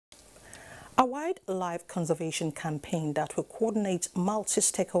A wildlife conservation campaign that will coordinate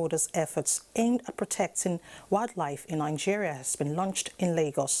multi-stakeholders' efforts aimed at protecting wildlife in Nigeria has been launched in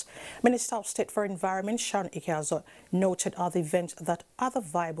Lagos. Minister of State for Environment Sharon Ikeazo noted at the event that other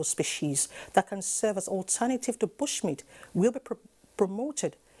viable species that can serve as alternative to bushmeat will be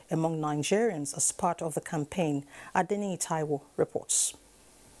promoted among Nigerians as part of the campaign. Adeni Taiwo reports.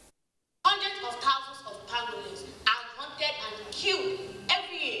 Hundreds of thousands of pangolins are hunted and killed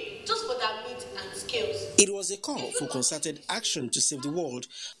every year just for their meat and scales. It was a call for concerted action to save the world,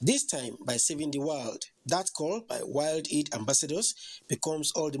 this time by saving the wild. That call by Wild Aid ambassadors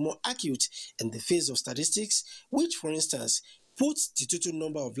becomes all the more acute in the face of statistics, which, for instance, puts the total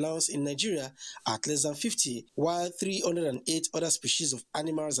number of lions in Nigeria at less than 50, while 308 other species of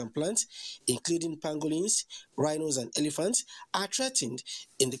animals and plants, including pangolins, rhinos and elephants, are threatened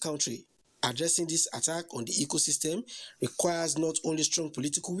in the country. Addressing this attack on the ecosystem requires not only strong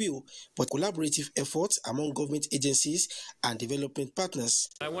political will, but collaborative efforts among government agencies and development partners.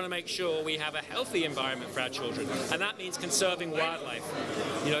 I want to make sure we have a healthy environment for our children, and that means conserving wildlife.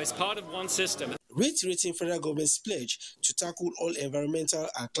 It's part of one system. Reiterating federal government's pledge to tackle all environmental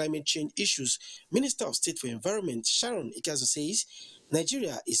and climate change issues, Minister of State for Environment Sharon Ikeazo says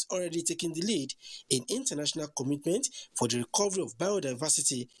Nigeria is already taking the lead in international commitment for the recovery of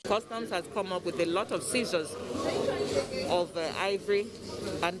biodiversity. Customs has come up with a lot of seizures of ivory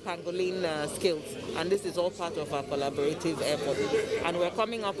and pangolin scales, and this is all part of our collaborative effort. And we're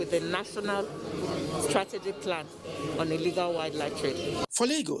coming up with a national strategic plan on illegal wildlife trade. For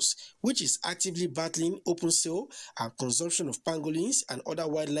Lagos, which is actively battling open sale and consumption of pangolins and other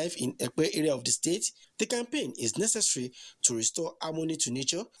wildlife in Ekpe area of the state, the campaign is necessary to restore harmony to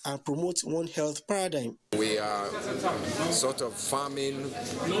nature and promote one health paradigm. We are sort of farming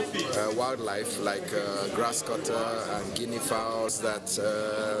wildlife like grass cutter and guinea fowls that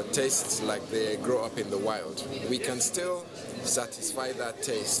taste like they grow up in the wild. We can still satisfy that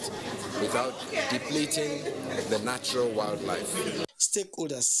taste without depleting the natural wildlife.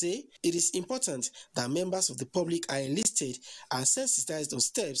 Stakeholders say it is important that members of the public are enlisted and sensitized on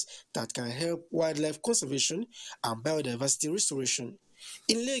steps that can help wildlife conservation and biodiversity restoration.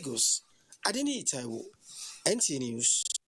 In Lagos, Adeni Taiwo, NTA News.